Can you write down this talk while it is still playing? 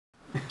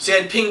So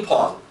you had ping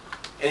pong,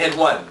 and had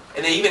one,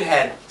 and they even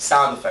had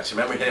sound effects.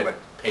 Remember, it went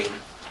ping,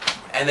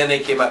 and then they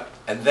came up,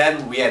 and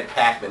then we had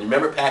Pac-Man. You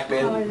remember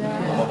Pac-Man? Oh,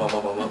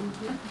 yeah.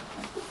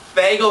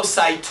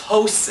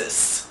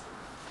 Phagocytosis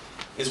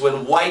is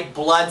when white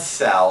blood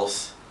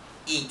cells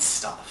eat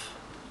stuff.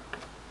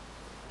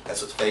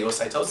 That's what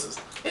phagocytosis is.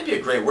 It'd be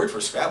a great word for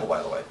Scrabble,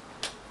 by the way.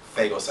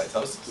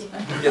 Phagocytosis.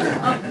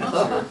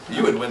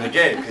 You would win the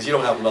game because you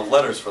don't have enough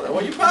letters for that.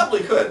 Well, you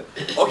probably could.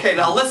 Okay,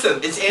 now listen.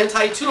 It's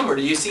anti-tumor.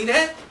 Do you see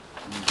that?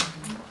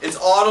 It's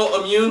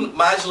autoimmune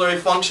modulatory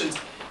functions.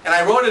 And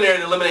I wrote in there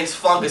it eliminates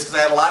fungus because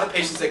I have a lot of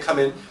patients that come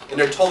in and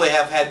they're told they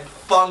have had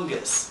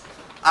fungus.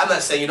 I'm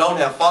not saying you don't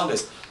have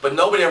fungus, but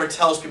nobody ever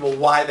tells people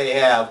why they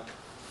have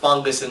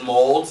fungus and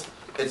molds.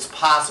 It's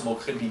possible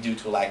it could be due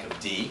to a lack of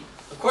D.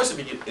 Of course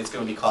it's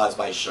going to be caused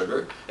by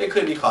sugar. It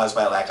could be caused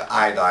by a lack of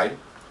iodine.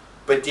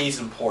 But D is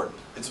important.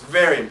 It's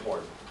very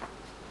important.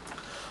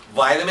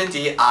 Vitamin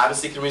D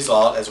obviously can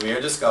result, as we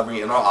are discovering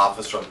in our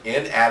office, from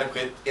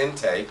inadequate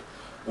intake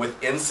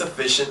with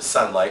insufficient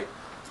sunlight.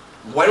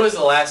 When was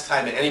the last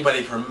time that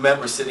anybody can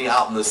remember sitting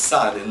out in the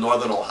sun in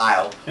northern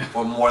Ohio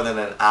for more than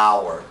an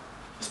hour?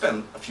 It's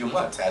been a few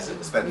months, hasn't it?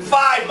 It's been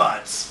 5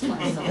 months!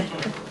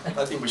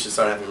 I think we should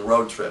start having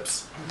road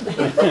trips.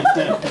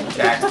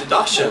 Tax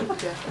deduction.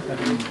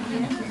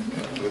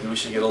 Maybe we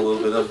should get a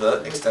little bit of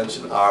the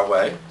extension our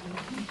way.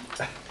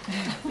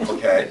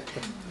 Okay.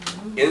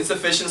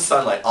 Insufficient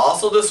sunlight.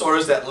 Also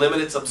disorders that limit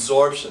its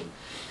absorption.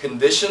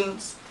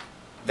 Conditions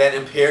that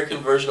impair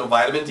conversion of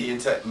vitamin D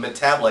into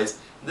metabolites.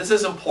 This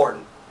is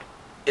important.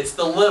 It's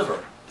the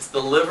liver. It's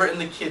the liver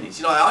and the kidneys.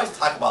 You know, I always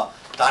talk about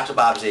Dr.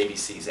 Bob's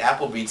ABCs,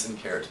 apple, beets, and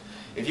carrots.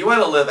 If you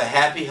want to live a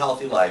happy,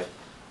 healthy life,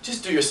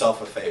 just do yourself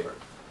a favor.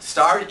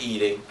 Start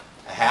eating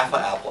a half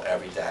an apple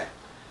every day.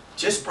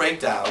 Just break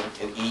down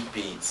and eat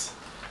beets.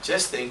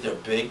 Just think they're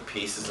big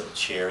pieces of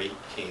cherry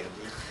candy.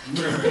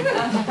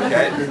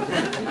 Okay?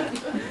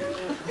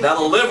 Now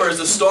the liver is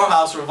a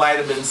storehouse for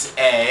vitamins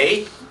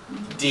A,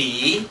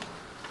 D,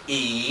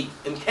 E,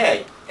 and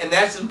K. And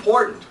that's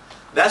important.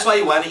 That's why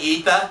you want to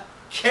eat the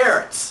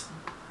carrots.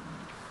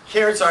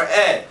 Carrots are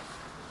A.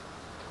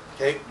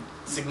 Okay?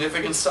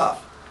 Significant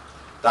stuff.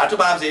 Dr.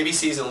 Bob's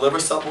ABCs and liver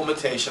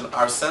supplementation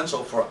are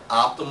essential for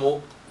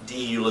optimal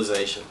D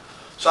utilization.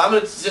 So I'm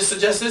going to just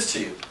suggest this to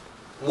you.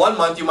 1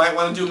 month you might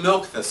want to do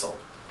milk thistle.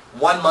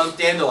 1 month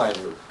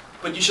dandelion root.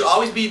 But you should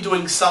always be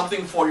doing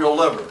something for your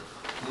liver.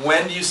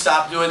 When do you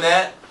stop doing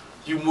that?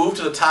 You move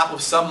to the top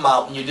of some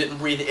mountain, you didn't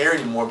breathe air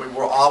anymore, but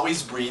we're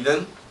always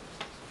breathing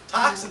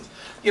toxins.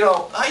 You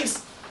know, I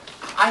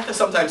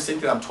sometimes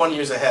think that I'm 20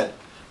 years ahead.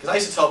 Because I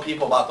used to tell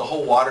people about the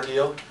whole water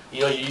deal.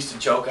 You know, you used to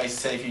joke, I used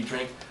to say if you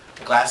drink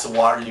a glass of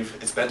water,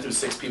 it's been through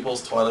 6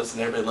 people's toilets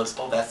and everybody looks,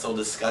 oh, that's so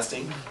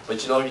disgusting.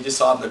 But you know, you just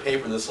saw in the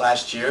paper this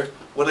last year,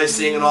 what are they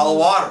seeing in all the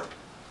water?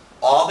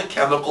 All the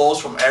chemicals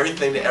from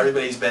everything that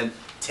everybody's been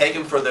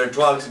taking for their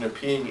drugs and they're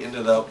peeing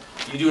into the...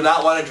 You do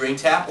not want to drink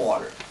tap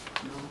water.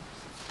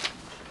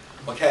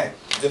 Okay,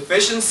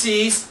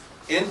 deficiencies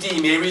in D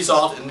may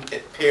result in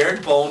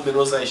impaired bone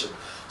mineralization.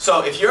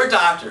 So if you're a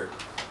doctor,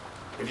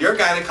 if you're a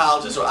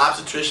gynecologist or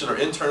obstetrician or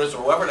internist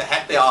or whoever the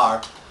heck they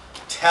are,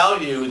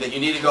 tell you that you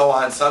need to go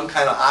on some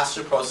kind of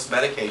osteoporosis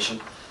medication,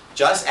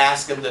 just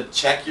ask them to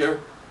check your,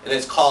 and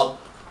it's called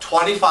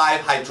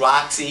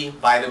 25-hydroxy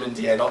vitamin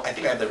D. I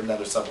think I have that written down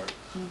there somewhere.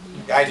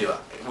 Yeah, I do.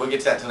 We'll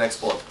get to that in the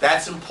next bullet.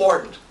 That's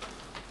important.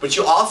 But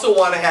you also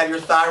want to have your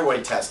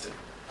thyroid tested.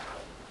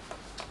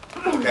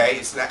 Okay?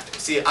 It's not,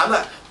 see,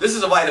 this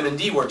is a vitamin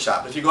D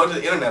workshop. If you go to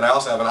the internet, I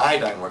also have an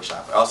iodine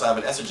workshop. I also have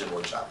an estrogen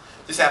workshop.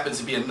 This happens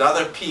to be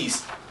another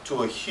piece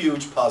to a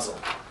huge puzzle.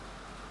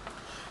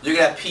 You're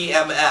going to have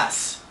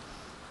PMS.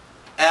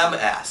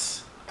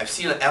 MS. I've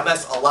seen an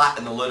MS a lot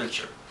in the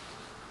literature.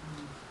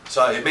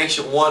 So it makes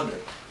you wonder.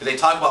 They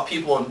talk about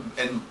people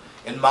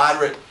in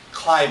moderate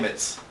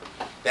climates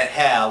that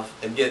have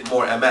and get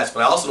more MS,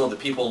 but I also know that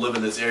people who live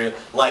in this area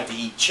like to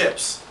eat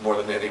chips more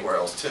than anywhere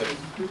else too.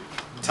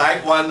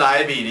 Type 1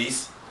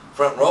 diabetes.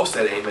 Front row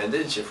said amen,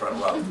 didn't you, front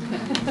row?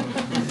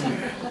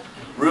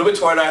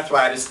 Rheumatoid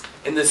arthritis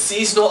and the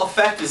seasonal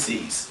affect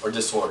disease or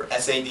disorder,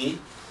 SAD.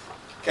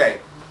 Okay,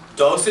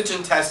 dosage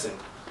and testing.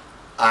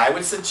 I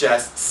would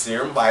suggest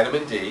serum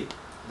vitamin D.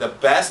 The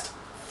best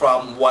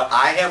from what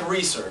I have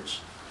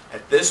researched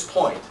at this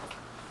point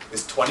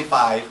is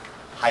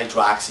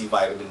 25-hydroxy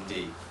vitamin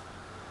D.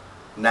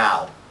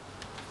 Now,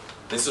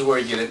 this is where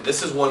you get it.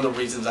 This is one of the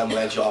reasons I'm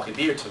glad you all could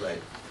be here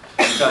tonight.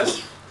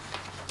 Because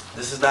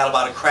this is not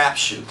about a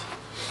crapshoot.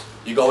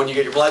 You go and you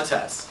get your blood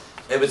test.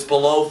 If it's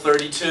below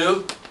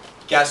 32,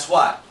 guess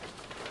what?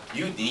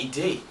 You need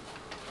D.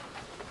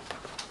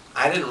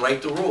 I didn't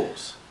write the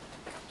rules.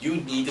 You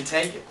need to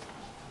take it.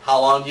 How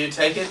long do you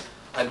take it?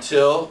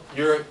 Until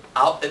you're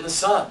out in the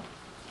sun.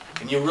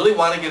 And you really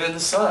want to get in the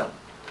sun.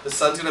 The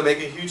sun's going to make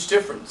a huge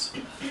difference.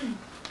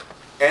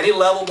 Any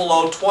level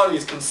below 20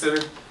 is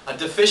considered a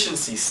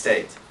deficiency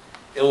state.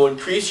 It will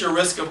increase your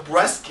risk of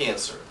breast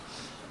cancer,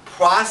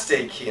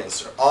 prostate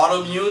cancer,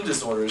 autoimmune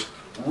disorders,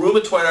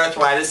 rheumatoid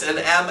arthritis, and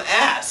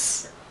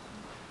MS.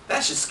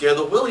 That should scare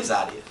the willies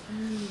out of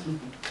you.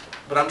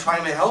 But I'm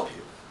trying to help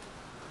you.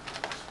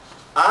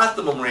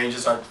 Optimum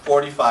ranges are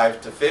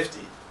 45 to 50.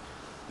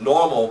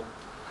 Normal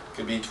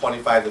could be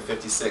 25 to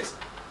 56.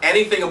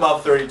 Anything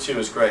above 32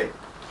 is great.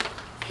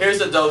 Here's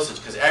the dosage,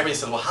 because everybody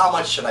says, well, how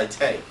much should I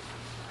take?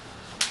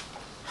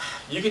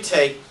 You could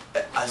take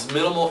as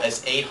minimal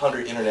as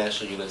 800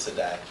 international units a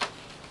day.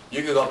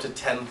 You could go up to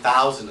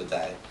 10,000 a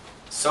day.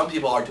 Some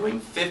people are doing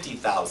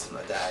 50,000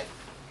 a day.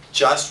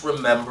 Just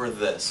remember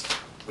this.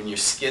 When your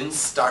skin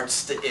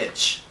starts to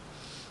itch,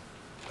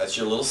 that's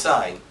your little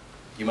sign,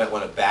 you might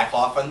want to back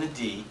off on the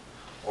D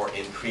or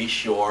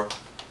increase your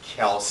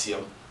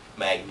calcium,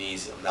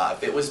 magnesium. Now,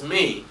 if it was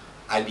me,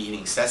 I'd be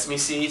eating sesame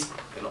seeds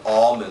and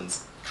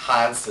almonds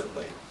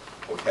constantly,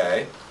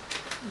 okay?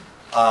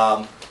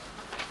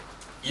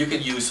 You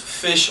could use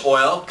fish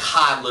oil,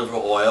 cod liver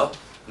oil,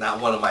 not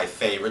one of my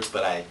favorites,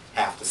 but I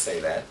have to say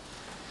that.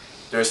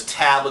 There's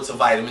tablets of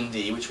vitamin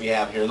D, which we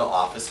have here in the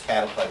office,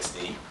 Cataplex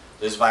D.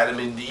 There's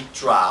vitamin D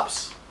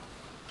drops.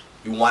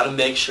 You want to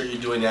make sure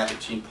you're doing that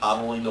between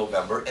probably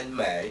November and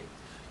May.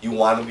 You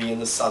want to be in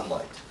the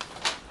sunlight.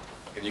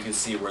 And you can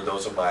see where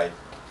those are my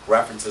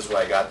references where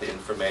I got the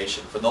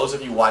information. For those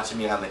of you watching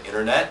me on the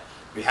internet,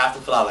 you have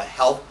to fill out a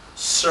health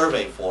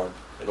survey form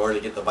in order to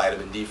get the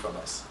vitamin D from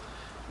us.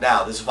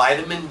 Now, this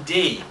vitamin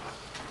D,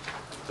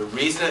 the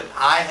reason that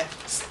I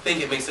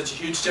think it makes such a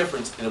huge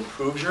difference, it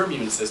improves your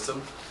immune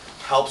system,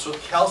 helps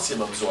with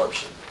calcium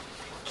absorption.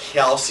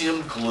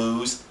 Calcium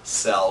glues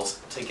cells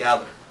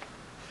together.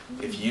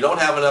 If you don't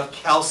have enough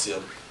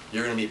calcium,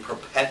 you're going to be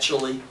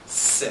perpetually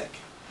sick.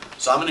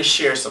 So I'm going to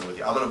share some with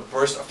you. I'm going to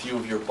burst a few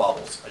of your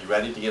bubbles. Are you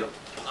ready to get a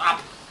pop?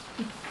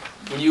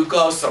 When you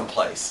go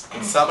someplace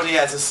and somebody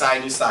has a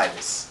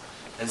sinusitis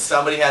and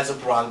somebody has a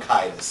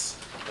bronchitis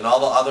and all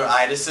the other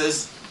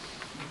itises,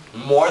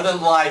 more than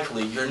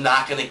likely you're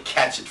not going to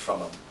catch it from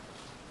them.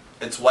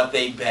 It's what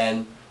they've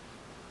been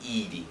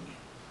eating.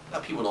 Now,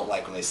 people don't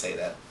like when they say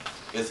that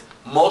because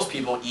most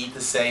people eat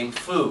the same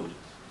food.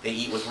 They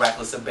eat with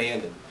reckless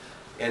abandon.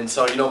 And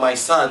so, you know, my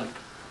son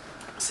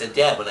said,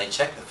 Dad, when I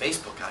checked the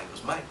Facebook guy, he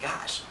goes, my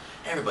gosh,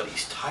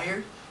 everybody's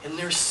tired and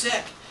they're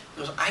sick.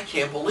 He goes, I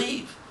can't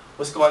believe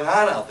what's going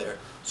on out there.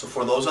 So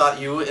for those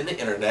of you in the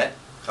internet,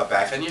 cut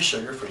back on your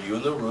sugar. For you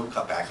in the room,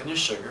 cut back on your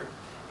sugar.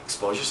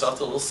 Expose yourself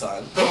to a little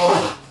sun.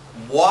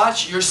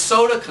 Watch your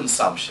soda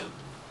consumption.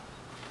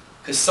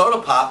 Because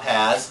soda pop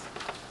has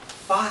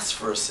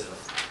phosphorus in it.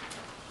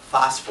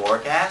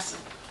 Phosphoric acid.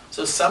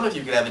 So some of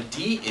you could have a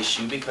D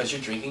issue because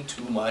you're drinking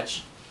too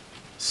much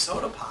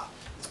soda pop.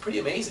 It's pretty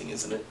amazing,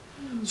 isn't it?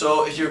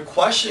 So if you're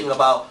questioning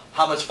about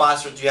how much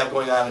phosphorus do you have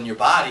going on in your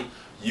body,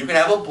 you can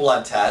have a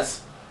blood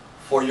test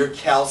for your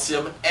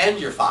calcium and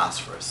your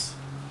phosphorus.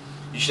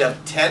 You should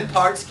have 10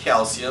 parts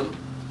calcium,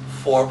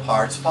 4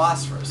 parts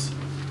phosphorus.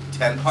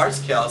 10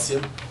 parts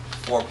calcium,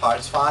 4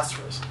 parts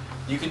phosphorus.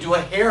 You can do a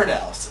hair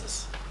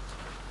analysis.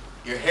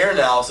 Your hair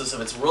analysis, if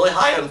it's really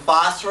high on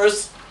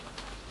phosphorus,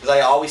 because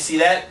I always see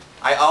that,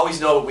 I always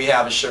know we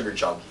have a sugar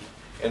junkie.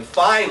 And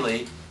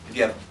finally, if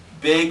you have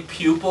big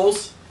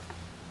pupils,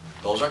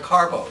 those are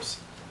carbos.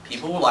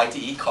 People who like to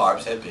eat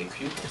carbs have big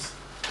pupils.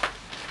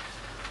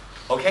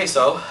 Okay,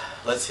 so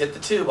let's hit the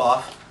tube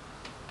off.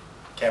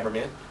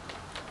 Cameraman.